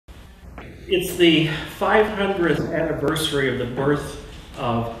It's the 500th anniversary of the birth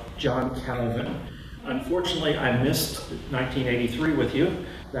of John Calvin. Unfortunately, I missed 1983 with you.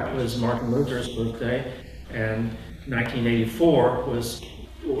 That was Martin Luther's birthday, and 1984 was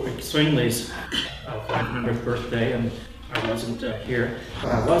Zwingli's 500th birthday, and I wasn't here.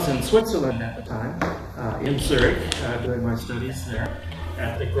 But I was in Switzerland at the time, in Zurich, doing my studies there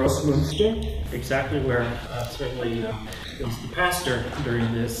at the Grossmünster, exactly where Zwingli was the pastor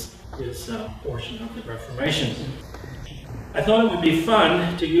during this portion of the Reformation. I thought it would be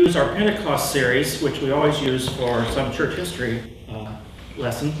fun to use our Pentecost series, which we always use for some church history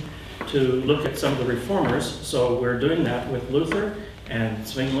lesson, to look at some of the reformers. So we're doing that with Luther and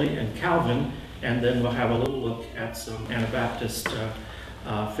Zwingli and Calvin, and then we'll have a little look at some Anabaptist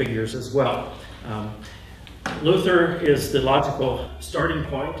figures as well. Luther is the logical starting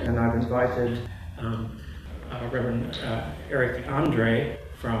point, and I've invited Reverend Eric Andrae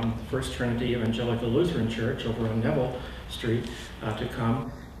from the First Trinity Evangelical Lutheran Church over on Neville Street to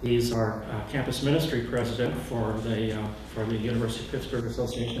come. He's our campus ministry president for the University of Pittsburgh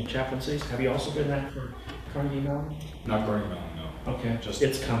Association of Chaplaincies. Have you also been that for Carnegie Mellon? Not Carnegie Mellon, no. Okay,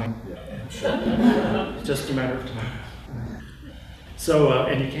 it's coming. Yeah, sure. It's just a matter of time. So,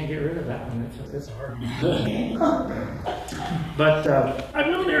 and you can't get rid of that one. It's hard. But I've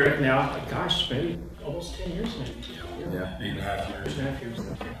known Eric now, gosh, maybe almost 10 years maybe. Yeah, 8.5 years. 8.5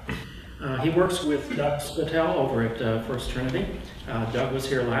 years. He works with Doug Spittel over at First Trinity. Doug was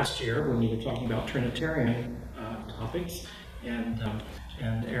here last year when we were talking about Trinitarian topics, and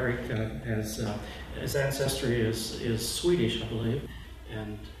Eric his ancestry is Swedish, I believe,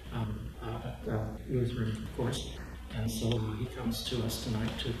 and Lutheran, of course. And so he comes to us tonight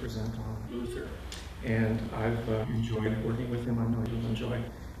to present on Luther. And I've enjoyed working with him. I know you'll enjoy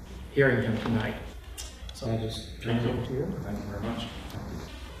hearing him tonight. So I'll just turn it over to you. Thank you very much.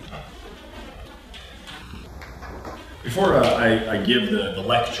 Before I give the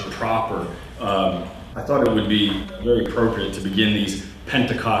lecture proper, I thought it would be very appropriate to begin these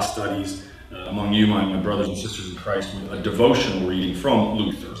Pentecost studies among you, my brothers and sisters in Christ, with a devotional reading from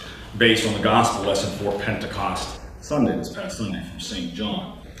Luther based on the gospel lesson for Pentecost Sunday, this past Sunday, from St.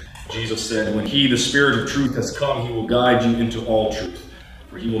 John. Jesus said, "When he, the Spirit of truth, has come, he will guide you into all truth.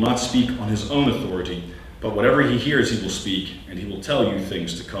 For he will not speak on his own authority, but whatever he hears he will speak, and he will tell you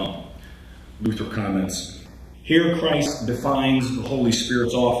things to come." Luther comments, "Here Christ defines the Holy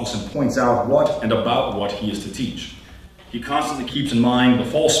Spirit's office and points out what and about what he is to teach. He constantly keeps in mind the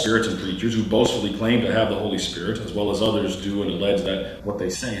false spirits and preachers who boastfully claim to have the Holy Spirit, as well as others do and allege that what they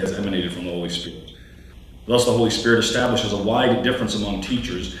say has emanated from the Holy Spirit. Thus the Holy Spirit establishes a wide difference among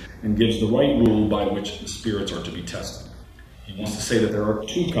teachers and gives the right rule by which the spirits are to be tested. He wants to say that there are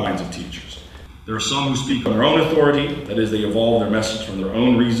two kinds of teachers. There are some who speak on their own authority, that is, they evolve their message from their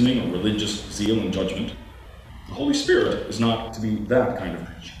own reasoning or religious zeal and judgment. The Holy Spirit is not to be that kind of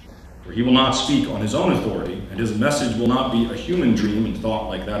preacher, for he will not speak on his own authority, and his message will not be a human dream and thought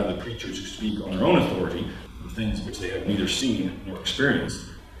like that of the preachers who speak on their own authority, of things which they have neither seen nor experienced.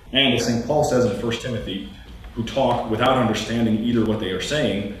 And as St. Paul says in 1 Timothy, who talk without understanding either what they are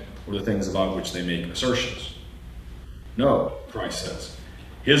saying or the things about which they make assertions. No, Christ says,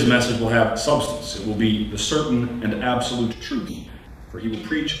 his message will have substance. It will be the certain and absolute truth, for he will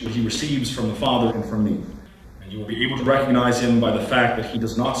preach what he receives from the Father and from me. And you will be able to recognize him by the fact that he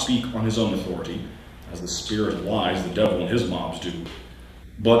does not speak on his own authority, as the spirit of lies, the devil and his mobs do,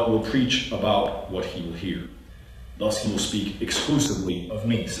 but will preach about what he will hear. Thus he will speak exclusively of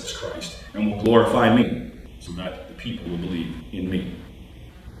me, says Christ, and will glorify me, so that the people will believe in me.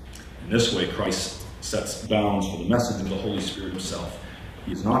 In this way, Christ sets bounds for the message of the Holy Spirit himself.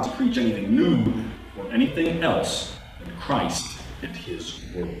 He is not to preach anything new or anything else than Christ and his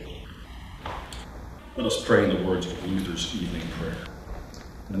word. Let us pray in the words of Luther's evening prayer.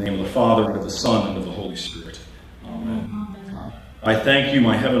 In the name of the Father, and of the Son, and of the Holy Spirit. Amen. I thank you,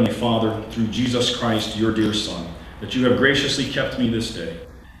 my heavenly Father, through Jesus Christ, your dear Son, that you have graciously kept me this day.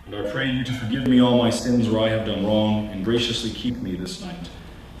 And I pray you to forgive me all my sins where I have done wrong, and graciously keep me this night.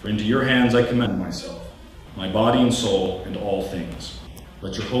 For into your hands I commend myself, my body and soul, and all things.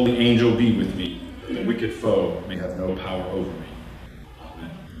 Let your holy angel be with me, that the wicked foe may have no power over me.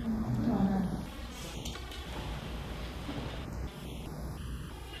 Amen.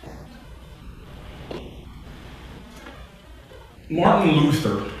 Martin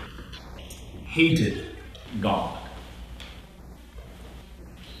Luther hated God.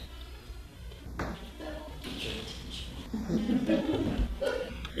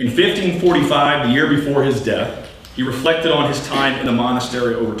 In 1545, the year before his death, he reflected on his time in the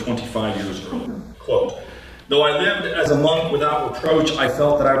monastery over 25 years earlier. Quote, Though I lived as a monk without reproach, I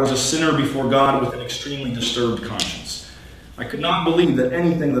felt that I was a sinner before God with an extremely disturbed conscience. I could not believe that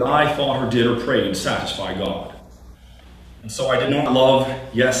anything that I thought or did or prayed satisfied God. And so I did not love,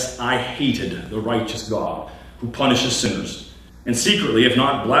 yes, I hated the righteous God who punishes sinners. And secretly, if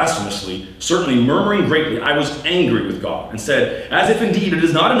not blasphemously, certainly murmuring greatly, I was angry with God and said, as if indeed it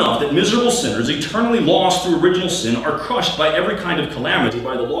is not enough that miserable sinners, eternally lost through original sin, are crushed by every kind of calamity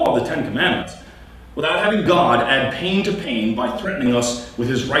by the law of the Ten Commandments, without having God add pain to pain by threatening us with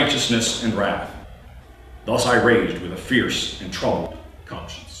his righteousness and wrath. Thus I raged with a fierce and troubled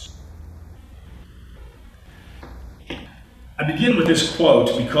conscience. I begin with this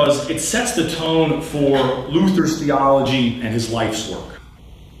quote because it sets the tone for Luther's theology and his life's work.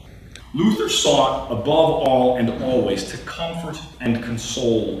 Luther sought above all and always to comfort and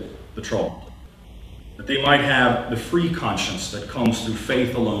console the troubled, that they might have the free conscience that comes through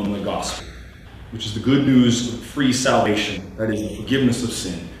faith alone in the gospel, which is the good news of free salvation, that is, the forgiveness of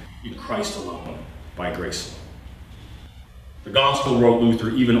sin in Christ alone, by grace alone. The gospel, wrote Luther,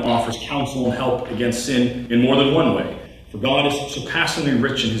 even offers counsel and help against sin in more than one way. For God is surpassingly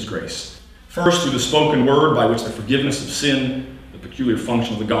rich in his grace. First, through the spoken word by which the forgiveness of sin, the peculiar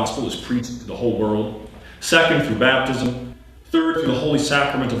function of the gospel, is preached to the whole world. Second, through baptism. Third, through the holy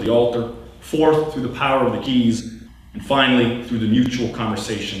sacrament of the altar. Fourth, through the power of the keys. And finally, through the mutual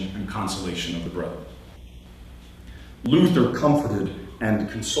conversation and consolation of the brethren. Luther comforted and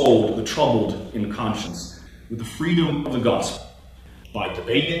consoled the troubled in conscience with the freedom of the gospel by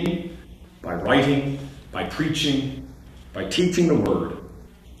debating, by writing, by preaching, by teaching the word,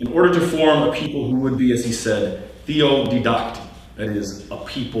 in order to form a people who would be, as he said, theodidacti, that is, a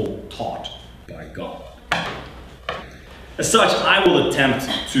people taught by God. As such, I will attempt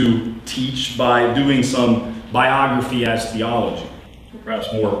to teach by doing some biography as theology, or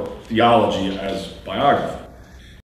perhaps more theology as biography.